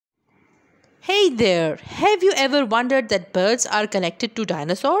Hey there, have you ever wondered that birds are connected to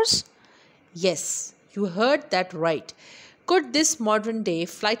dinosaurs? Yes, you heard that right. Could this modern day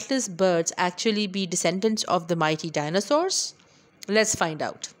flightless birds actually be descendants of the mighty dinosaurs? Let's find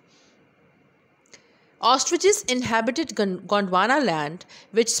out. Ostriches inhabited Gondwana land,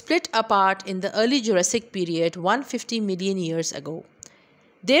 which split apart in the early Jurassic period 150 million years ago.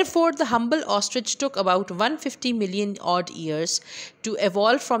 Therefore, the humble ostrich took about 150 million odd years to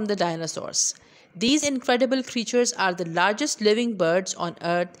evolve from the dinosaurs. These incredible creatures are the largest living birds on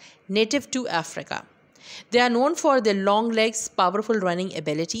Earth native to Africa. They are known for their long legs, powerful running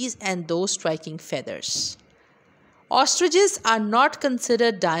abilities, and those striking feathers. Ostriches are not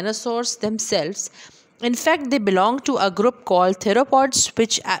considered dinosaurs themselves. In fact, they belong to a group called theropods,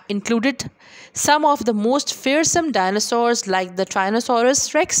 which included some of the most fearsome dinosaurs like the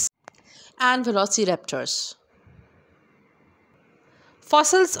Trainasaurus rex and velociraptors.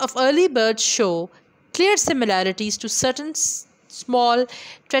 Fossils of early birds show clear similarities to certain small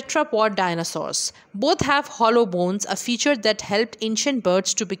tetrapod dinosaurs. Both have hollow bones, a feature that helped ancient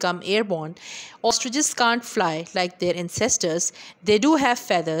birds to become airborne. Ostriches can't fly like their ancestors. They do have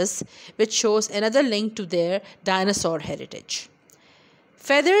feathers, which shows another link to their dinosaur heritage.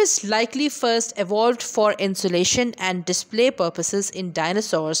 Feathers likely first evolved for insulation and display purposes in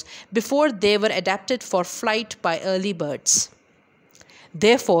dinosaurs before they were adapted for flight by early birds.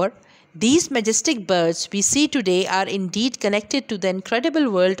 Therefore, these majestic birds we see today are indeed connected to the incredible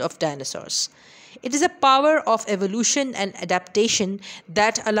world of dinosaurs. It is a power of evolution and adaptation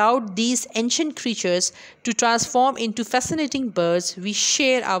that allowed these ancient creatures to transform into fascinating birds we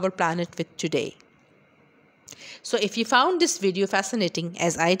share our planet with today. So if you found this video fascinating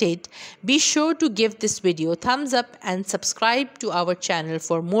as I did, be sure to give this video a thumbs up and subscribe to our channel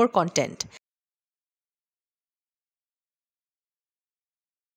for more content.